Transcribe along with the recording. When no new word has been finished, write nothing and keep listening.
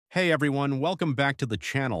Hey everyone, welcome back to the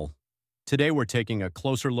channel. Today we're taking a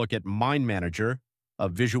closer look at MindManager, a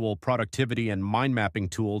visual productivity and mind mapping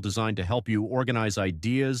tool designed to help you organize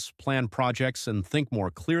ideas, plan projects, and think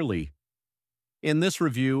more clearly. In this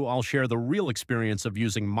review, I'll share the real experience of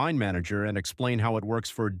using MindManager and explain how it works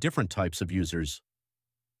for different types of users.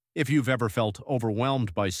 If you've ever felt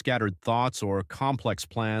overwhelmed by scattered thoughts or complex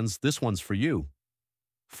plans, this one's for you.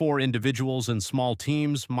 For individuals and small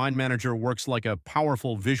teams, MindManager works like a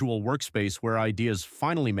powerful visual workspace where ideas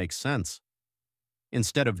finally make sense.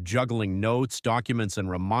 Instead of juggling notes, documents, and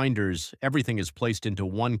reminders, everything is placed into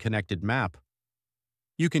one connected map.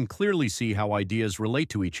 You can clearly see how ideas relate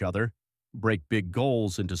to each other, break big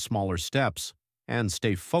goals into smaller steps, and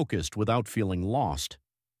stay focused without feeling lost.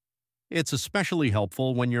 It's especially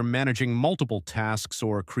helpful when you're managing multiple tasks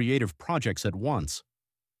or creative projects at once.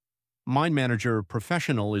 MindManager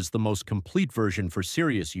Professional is the most complete version for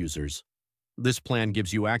serious users. This plan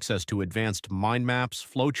gives you access to advanced mind maps,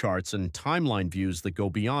 flowcharts, and timeline views that go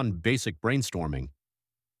beyond basic brainstorming.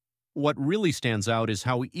 What really stands out is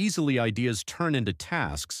how easily ideas turn into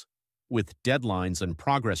tasks, with deadlines and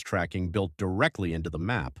progress tracking built directly into the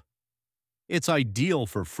map. It's ideal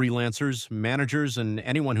for freelancers, managers, and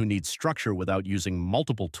anyone who needs structure without using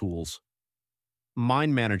multiple tools.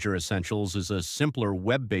 MindManager Essentials is a simpler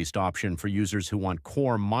web-based option for users who want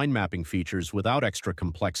core mind mapping features without extra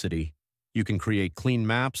complexity. You can create clean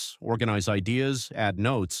maps, organize ideas, add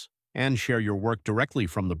notes, and share your work directly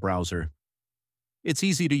from the browser. It's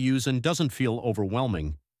easy to use and doesn't feel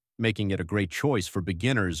overwhelming, making it a great choice for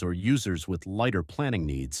beginners or users with lighter planning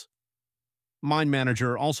needs.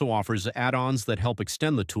 MindManager also offers add-ons that help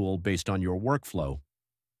extend the tool based on your workflow.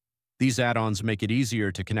 These add-ons make it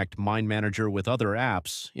easier to connect MindManager with other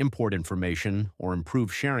apps, import information, or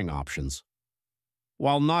improve sharing options.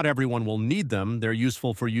 While not everyone will need them, they're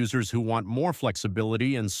useful for users who want more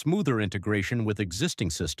flexibility and smoother integration with existing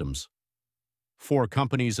systems. For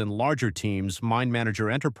companies and larger teams,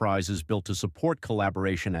 MindManager Enterprise is built to support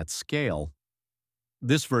collaboration at scale.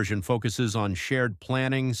 This version focuses on shared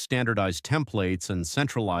planning, standardized templates, and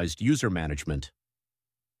centralized user management.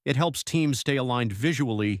 It helps teams stay aligned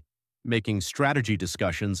visually, making strategy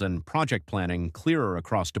discussions and project planning clearer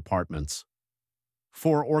across departments.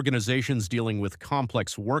 For organizations dealing with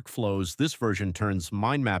complex workflows, this version turns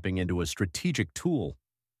mind mapping into a strategic tool.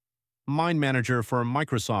 MindManager for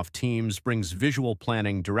Microsoft Teams brings visual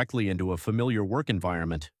planning directly into a familiar work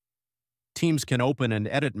environment. Teams can open and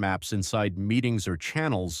edit maps inside meetings or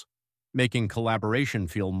channels, making collaboration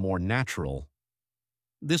feel more natural.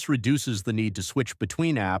 This reduces the need to switch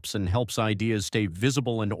between apps and helps ideas stay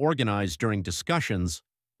visible and organized during discussions,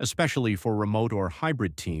 especially for remote or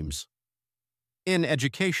hybrid teams. In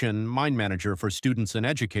education, MindManager for students and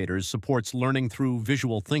educators supports learning through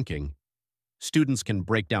visual thinking. Students can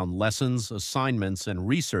break down lessons, assignments, and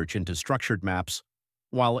research into structured maps,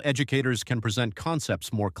 while educators can present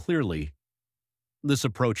concepts more clearly. This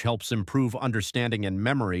approach helps improve understanding and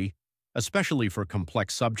memory, especially for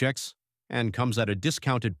complex subjects, and comes at a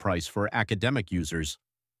discounted price for academic users.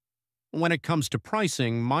 When it comes to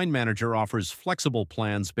pricing, MindManager offers flexible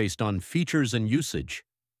plans based on features and usage.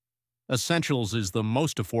 Essentials is the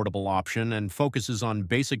most affordable option and focuses on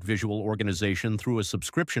basic visual organization through a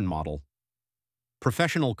subscription model.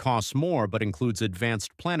 Professional costs more but includes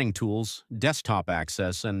advanced planning tools, desktop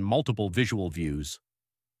access, and multiple visual views.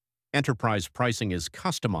 Enterprise pricing is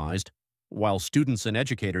customized, while students and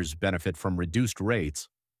educators benefit from reduced rates.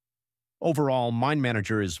 Overall,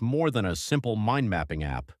 MindManager is more than a simple mind mapping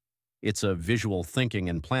app. It's a visual thinking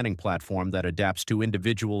and planning platform that adapts to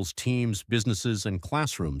individuals, teams, businesses, and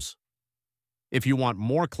classrooms. If you want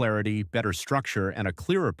more clarity, better structure, and a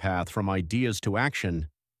clearer path from ideas to action,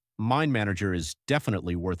 MindManager is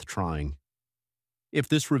definitely worth trying. If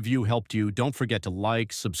this review helped you, don't forget to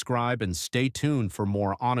like, subscribe, and stay tuned for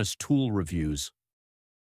more honest tool reviews.